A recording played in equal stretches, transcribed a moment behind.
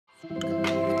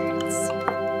Cards.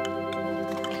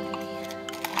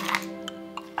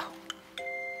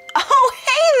 Oh,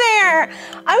 hey there!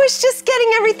 I was just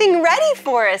getting everything ready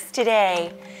for us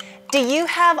today. Do you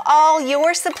have all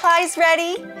your supplies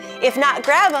ready? If not,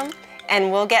 grab them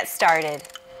and we'll get started.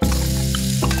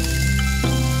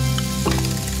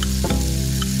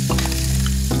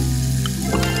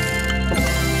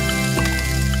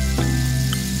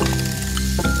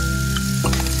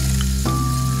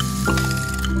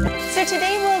 So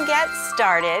today we'll get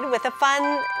started with a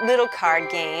fun little card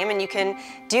game, and you can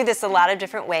do this a lot of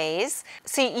different ways.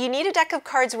 So you need a deck of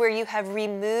cards where you have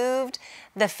removed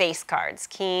the face cards,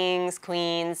 kings,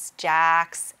 queens,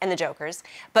 jacks, and the jokers,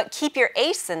 but keep your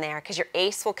ace in there because your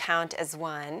ace will count as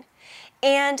one.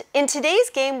 And in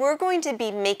today's game, we're going to be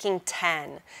making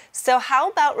 10. So how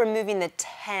about removing the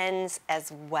 10s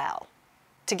as well?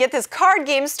 To get this card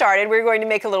game started, we're going to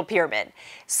make a little pyramid.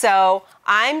 So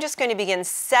I'm just going to begin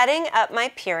setting up my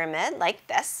pyramid like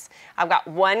this. I've got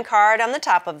one card on the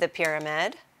top of the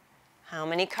pyramid. How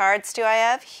many cards do I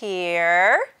have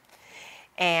here?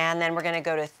 And then we're going to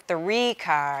go to 3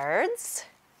 cards.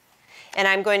 And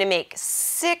I'm going to make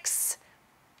 6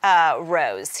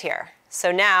 rows here.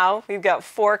 So now we've got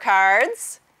 4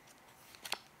 cards.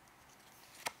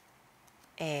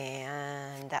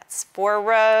 And that's 4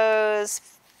 rows.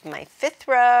 My 5th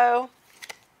row,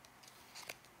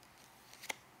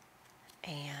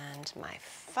 and my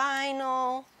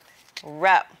final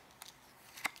row.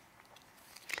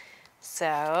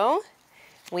 So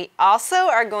we also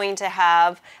are going to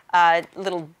have a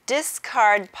little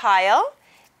discard pile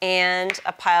and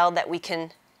a pile that we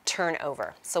can turn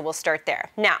over. So we'll start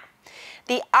there. Now,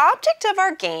 the object of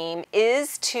our game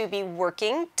is to be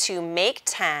working to make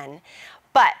 10.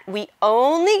 But we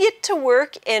only get to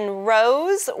work in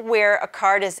rows where a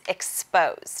card is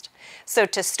exposed. So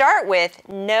to start with,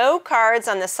 no cards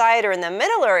on the side or in the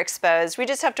middle are exposed. We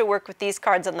just have to work with these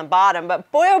cards on the bottom.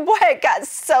 But boy, oh boy, I got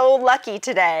so lucky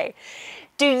today.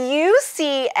 Do you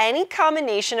see any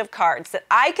combination of cards that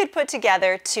I could put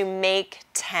together to make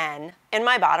 10 in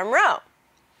my bottom row?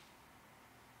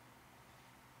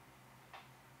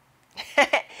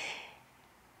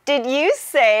 Did you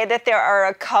say that there are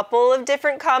a couple of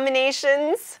different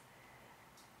combinations?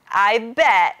 I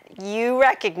bet you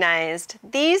recognized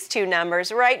these 2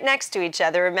 numbers right next to each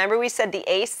other. Remember we said the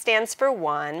ace stands for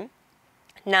 1.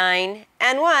 9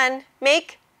 and 1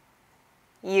 make,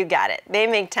 you got it, they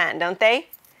make 10, don't they?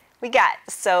 We got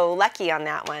so lucky on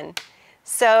that one.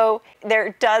 So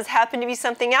there does happen to be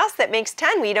something else that makes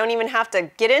 10. We don't even have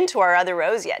to get into our other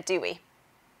rows yet, do we?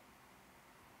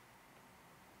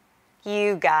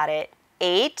 You got it.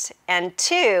 8 and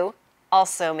 2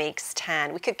 also makes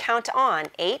 10. We could count on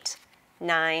 8,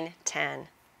 9, 10.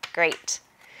 Great.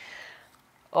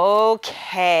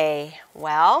 Okay,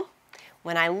 well,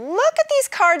 when I look at these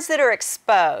cards that are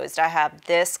exposed, I have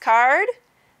this card,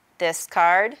 this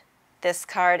card, this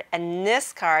card, and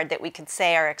this card that we could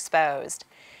say are exposed.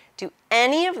 Do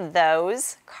any of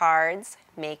those cards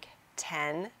make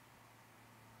 10?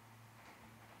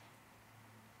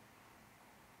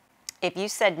 If you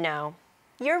said no,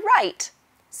 you're right.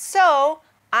 So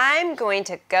I'm going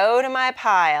to go to my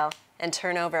pile and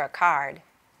turn over a card.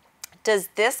 Does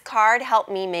this card help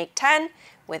me make 10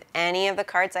 with any of the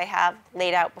cards I have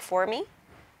laid out before me?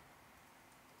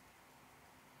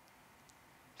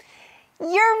 You're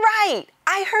right.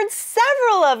 I heard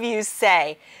several of you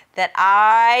say that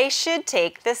I should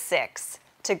take the 6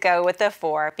 to go with the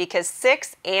 4 because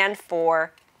 6 and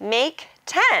 4 make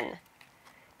 10.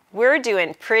 We're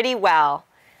doing pretty well.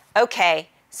 Okay,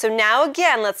 so now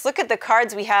again, let's look at the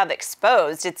cards we have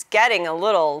exposed. It's getting a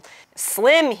little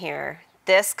slim here.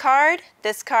 This card,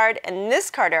 and this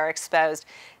card are exposed.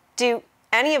 Do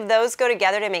any of those go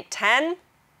together to make 10?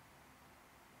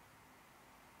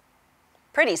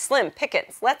 Pretty slim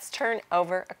pickings. Let's turn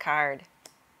over a card.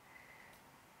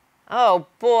 Oh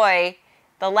boy,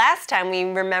 the last time we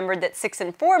remembered that 6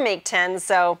 and 4 make 10,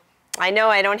 so I know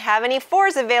I don't have any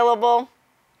 4s available.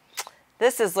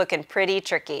 This is looking pretty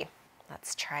tricky.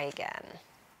 Let's try again.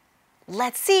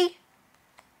 Let's see.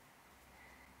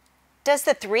 Does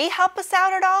the 3 help us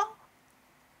out at all?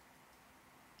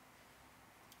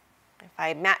 If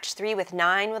I match 3 with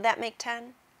 9, will that make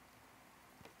 10?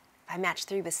 If I match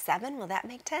 3 with 7, will that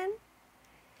make 10?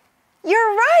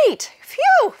 You're right!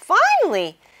 Phew,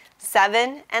 finally!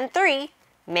 7 and 3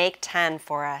 make 10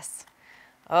 for us.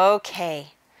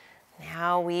 Okay,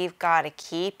 now we've got to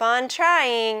keep on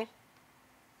trying.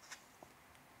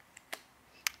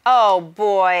 Oh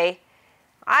boy,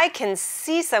 I can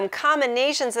see some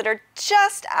combinations that are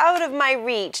just out of my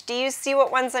reach. Do you see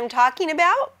what ones I'm talking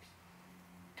about?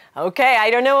 Okay, I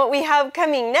don't know what we have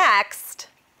coming next.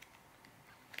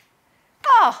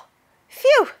 Oh,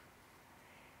 phew.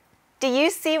 Do you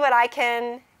see what I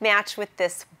can match with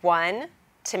this 1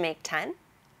 to make 10?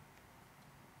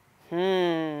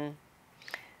 I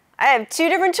have 2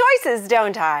 different choices,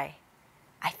 don't I?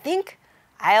 I think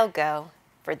I'll go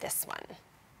for this one.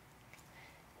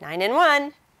 9 and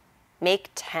 1 make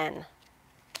 10.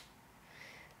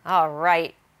 All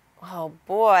right. Oh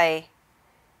boy.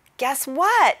 Guess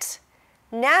what?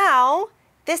 Now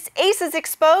this ace is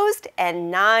exposed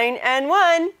and 9 and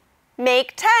 1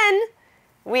 make 10.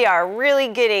 We are really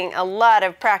getting a lot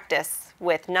of practice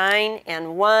with 9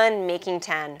 and 1 making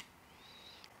 10.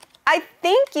 I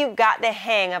think you got the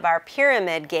hang of our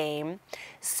pyramid game,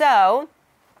 so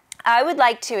I would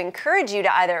like to encourage you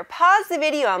to either pause the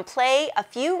video and play a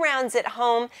few rounds at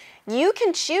home. You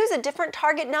can choose a different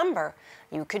target number.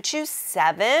 You could choose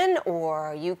 7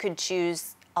 or you could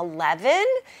choose 11.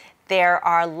 There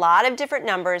are a lot of different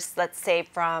numbers, let's say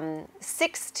from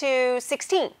 6 to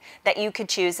 16, that you could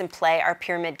choose and play our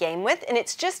pyramid game with, and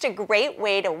it's just a great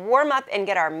way to warm up and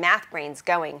get our math brains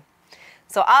going.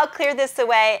 So I'll clear this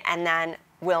away and then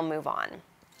we'll move on.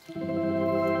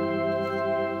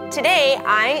 Today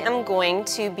I am going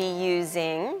to be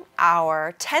using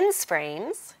our tens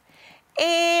frames,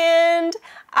 and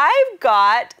I've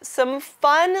got some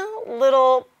fun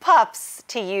little puffs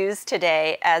to use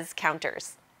today as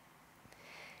counters.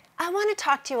 I want to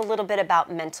talk to you a little bit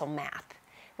about mental math.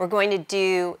 We're going to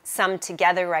do some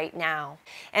together right now,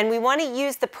 and we want to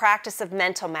use the practice of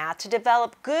mental math to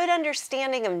develop good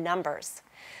understanding of numbers.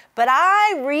 But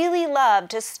I really love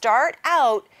to start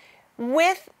out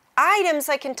with items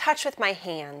I can touch with my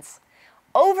hands.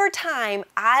 Over time,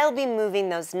 I'll be moving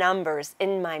those numbers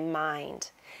in my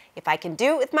mind. If I can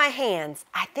do it with my hands,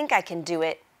 I think I can do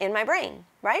it in my brain,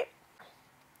 right?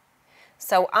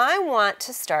 So I want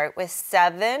to start with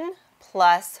 7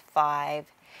 plus 5,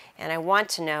 and I want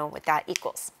to know what that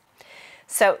equals.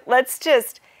 So let's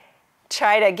just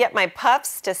try to get my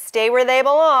puffs to stay where they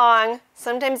belong.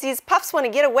 Sometimes these puffs want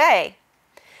to get away.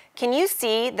 Can you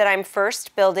see that I'm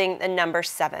first building the number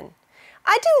 7?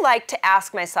 I do like to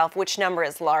ask myself which number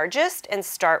is largest and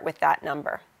start with that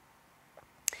number.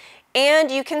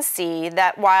 And you can see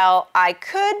that while I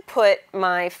could put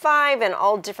my 5 in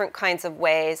all different kinds of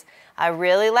ways, I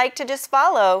really like to just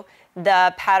follow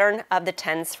the pattern of the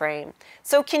tens frame.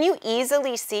 So can you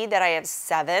easily see that I have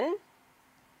 7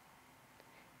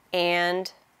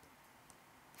 and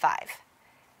 5?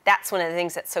 That's one of the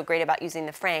things that's so great about using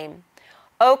the frame.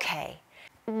 Okay,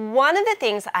 one of the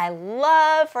things I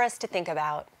love for us to think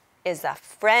about is a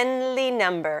friendly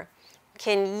number.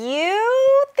 Can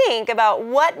you think about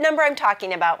what number I'm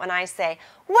talking about when I say,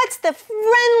 what's the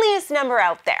friendliest number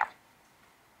out there?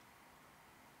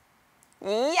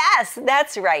 Yes,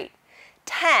 that's right.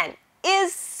 10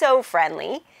 is so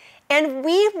friendly, and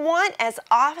we want as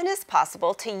often as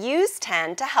possible to use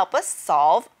 10 to help us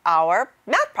solve our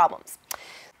math problems.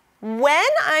 When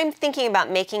I'm thinking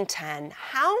about making 10,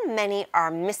 how many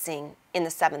are missing in the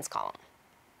sevens column?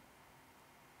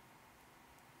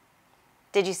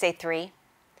 Did you say 3?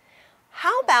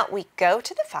 How about we go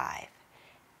to the 5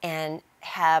 and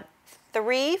have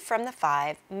 3 from the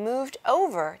 5 moved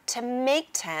over to make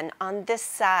 10 on this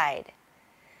side?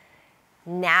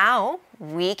 Now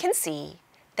we can see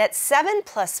that 7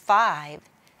 plus 5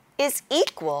 is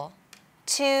equal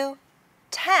to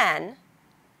 10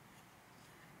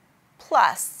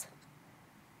 plus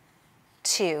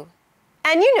 2.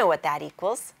 And you know what that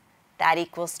equals. That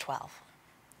equals 12,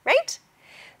 right?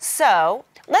 So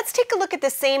let's take a look at the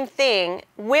same thing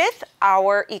with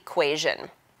our equation.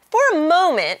 For a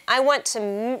moment, I want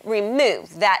to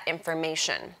remove that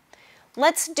information.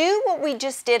 Let's do what we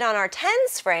just did on our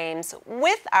tens frames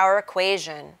with our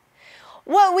equation.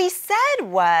 What we said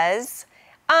was,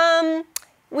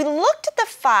 we looked at the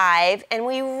 5 and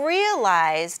we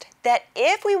realized that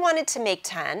if we wanted to make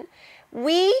 10,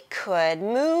 we could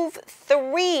move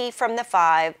 3 from the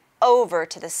 5 over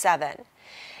to the 7.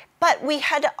 But we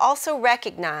had to also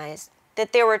recognize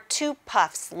that there were 2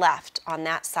 puffs left on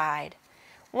that side.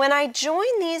 When I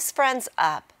join these friends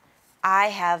up, I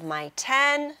have my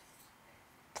 10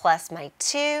 plus my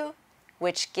 2,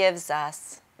 which gives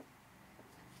us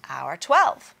our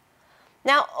 12.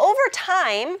 Now, over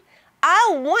time,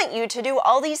 I'll want you to do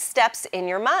all these steps in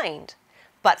your mind.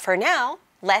 But for now,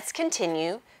 let's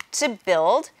continue to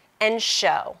build and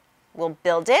show. We'll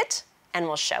build it and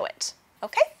we'll show it.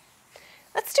 Okay?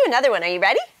 Let's do another one. Are you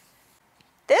ready?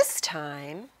 This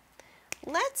time,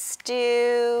 let's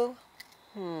do,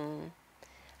 I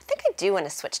think I do want to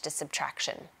switch to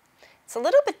subtraction. It's a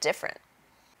little bit different.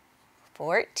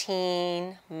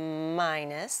 14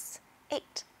 minus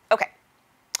 8. Okay,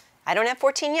 I don't have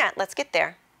 14 yet. Let's get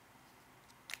there.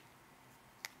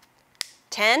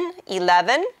 10,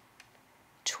 11,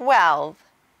 12,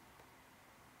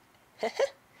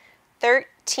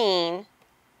 13,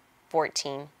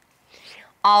 14.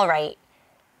 All right,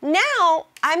 now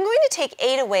I'm going to take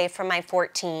 8 away from my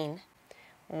 14.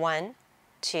 1,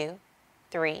 2,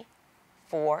 3,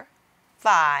 4,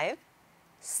 5,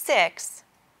 6,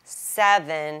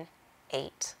 7,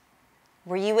 8.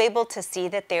 Were you able to see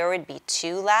that there would be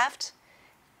 2 left?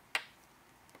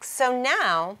 So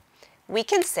now we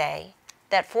can say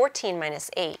that 14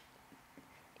 minus 8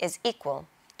 is equal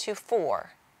to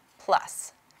 4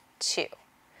 plus 2.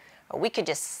 Or we could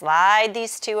just slide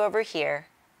these 2 over here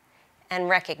and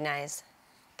recognize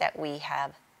that we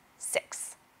have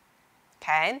 6.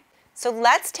 Okay? So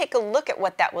let's take a look at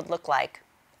what that would look like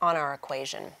on our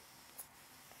equation.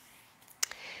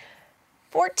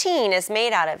 14 is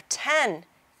made out of 10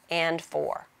 and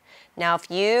 4. Now,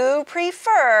 if you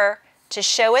prefer to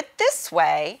show it this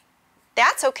way,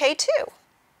 that's okay too.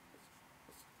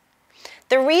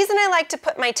 The reason I like to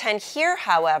put my 10 here,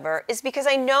 however, is because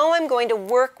I know I'm going to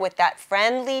work with that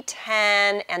friendly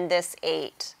 10 and this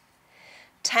 8.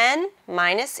 10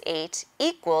 minus 8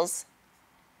 equals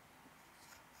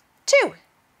 2.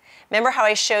 Remember how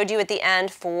I showed you at the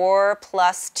end 4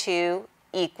 plus 2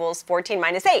 equals 14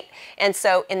 minus 8. And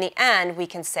so in the end, we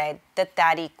can say that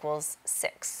that equals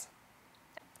 6.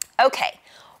 Okay,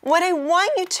 what I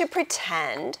want you to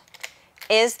pretend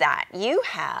is that you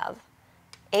have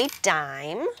a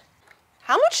dime.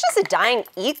 How much does a dime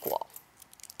equal?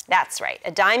 That's right,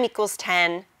 a dime equals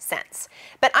 10 cents.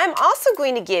 But I'm also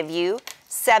going to give you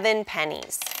 7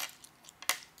 pennies.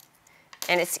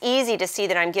 And it's easy to see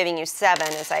that I'm giving you 7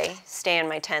 as I stay in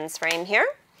my tens frame here.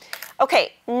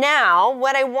 Okay, now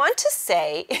what I want to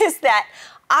say is that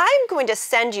I'm going to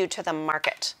send you to the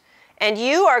market and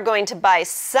you are going to buy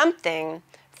something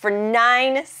for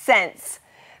 9 cents.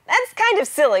 That's kind of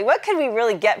silly. What could we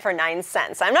really get for 9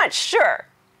 cents? I'm not sure,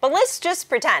 but let's just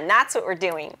pretend that's what we're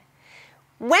doing.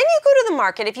 When you go to the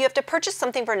market, if you have to purchase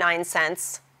something for 9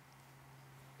 cents,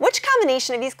 which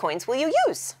combination of these coins will you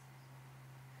use?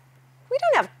 We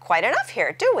don't have quite enough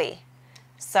here, do we?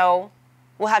 So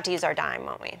we'll have to use our dime,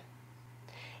 won't we?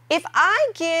 If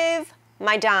I give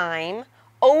my dime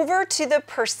over to the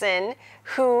person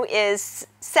who is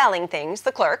selling things,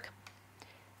 the clerk,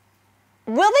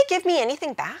 will they give me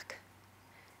anything back?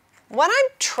 What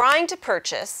I'm trying to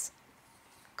purchase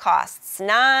costs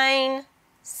 9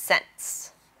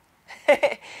 cents.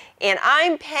 And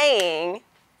I'm paying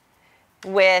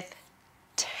with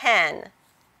 10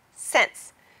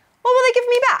 cents. What will they give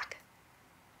me back?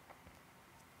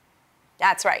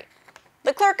 That's right.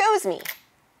 The clerk owes me.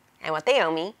 And what they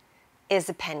owe me is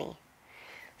a penny.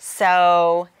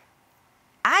 So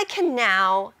I can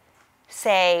now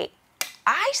say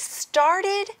I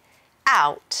started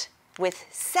out with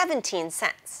 17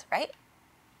 cents, right?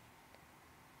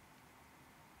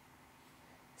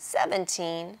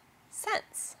 17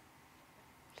 cents.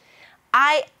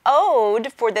 I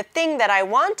owed for the thing that I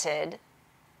wanted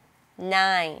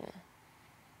 9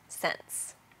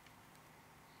 cents.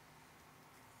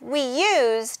 We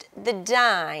used the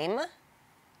dime,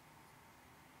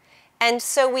 and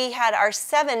so we had our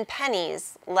 7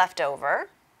 pennies left over.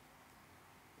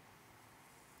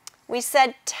 We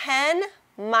said 10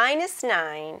 minus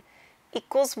 9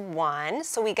 equals 1,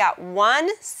 so we got 1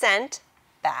 cent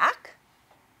back.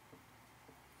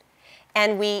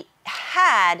 And we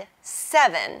had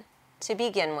 7 to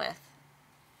begin with.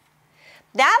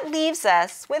 That leaves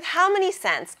us with how many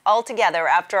cents altogether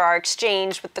after our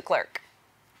exchange with the clerk?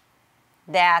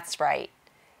 That's right.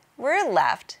 We're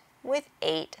left with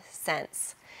 8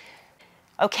 cents.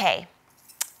 Okay,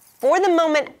 for the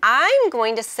moment, I'm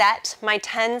going to set my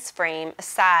tens frame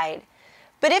aside.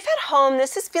 But if at home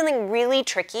this is feeling really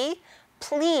tricky,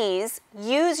 please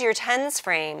use your tens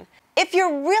frame. If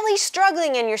you're really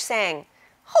struggling and you're saying,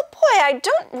 oh boy, I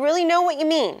don't really know what you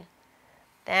mean,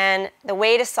 then the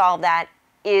way to solve that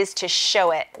is to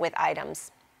show it with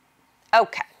items.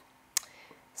 Okay,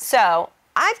 so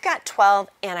I've got 12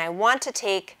 and I want to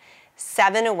take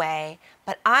 7 away,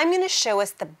 but I'm going to show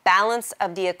us the balance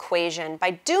of the equation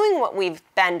by doing what we've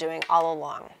been doing all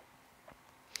along.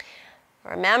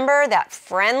 Remember that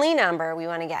friendly number we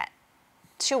want to get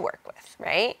to work with,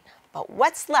 right? But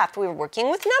what's left? We're working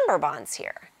with number bonds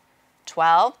here.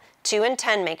 12, 2 and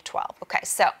 10 make 12. Okay,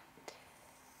 so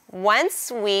once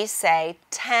we say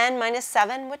 10 minus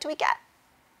 7, what do we get?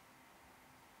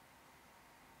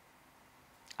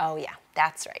 Oh yeah,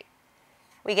 that's right.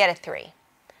 We get a 3.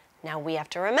 Now we have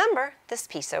to remember this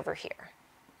piece over here.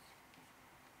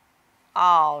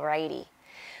 Alrighty.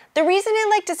 The reason I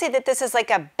like to say that this is like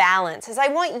a balance is I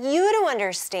want you to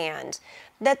understand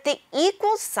that the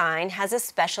equal sign has a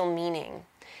special meaning.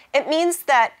 It means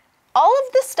that all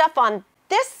of the stuff on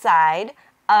this side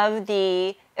of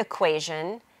the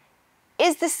equation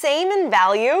is the same in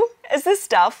value as the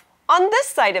stuff on this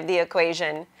side of the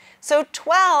equation. So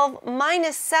 12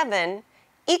 minus 7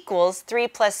 equals 3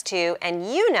 plus 2, and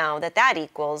you know that that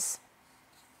equals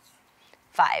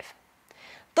 5.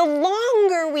 The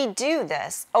longer we do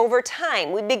this over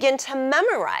time, we begin to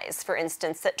memorize, for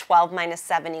instance, that 12 minus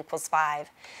 7 equals 5.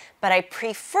 But I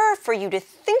prefer for you to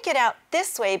think it out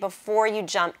this way before you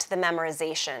jump to the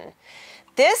memorization.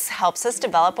 This helps us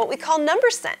develop what we call number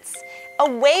sense, a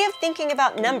way of thinking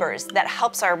about numbers that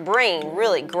helps our brain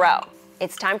really grow.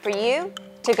 It's time for you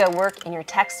to go work in your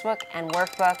textbook and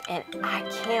workbook, and I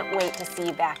can't wait to see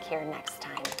you back here next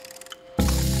time.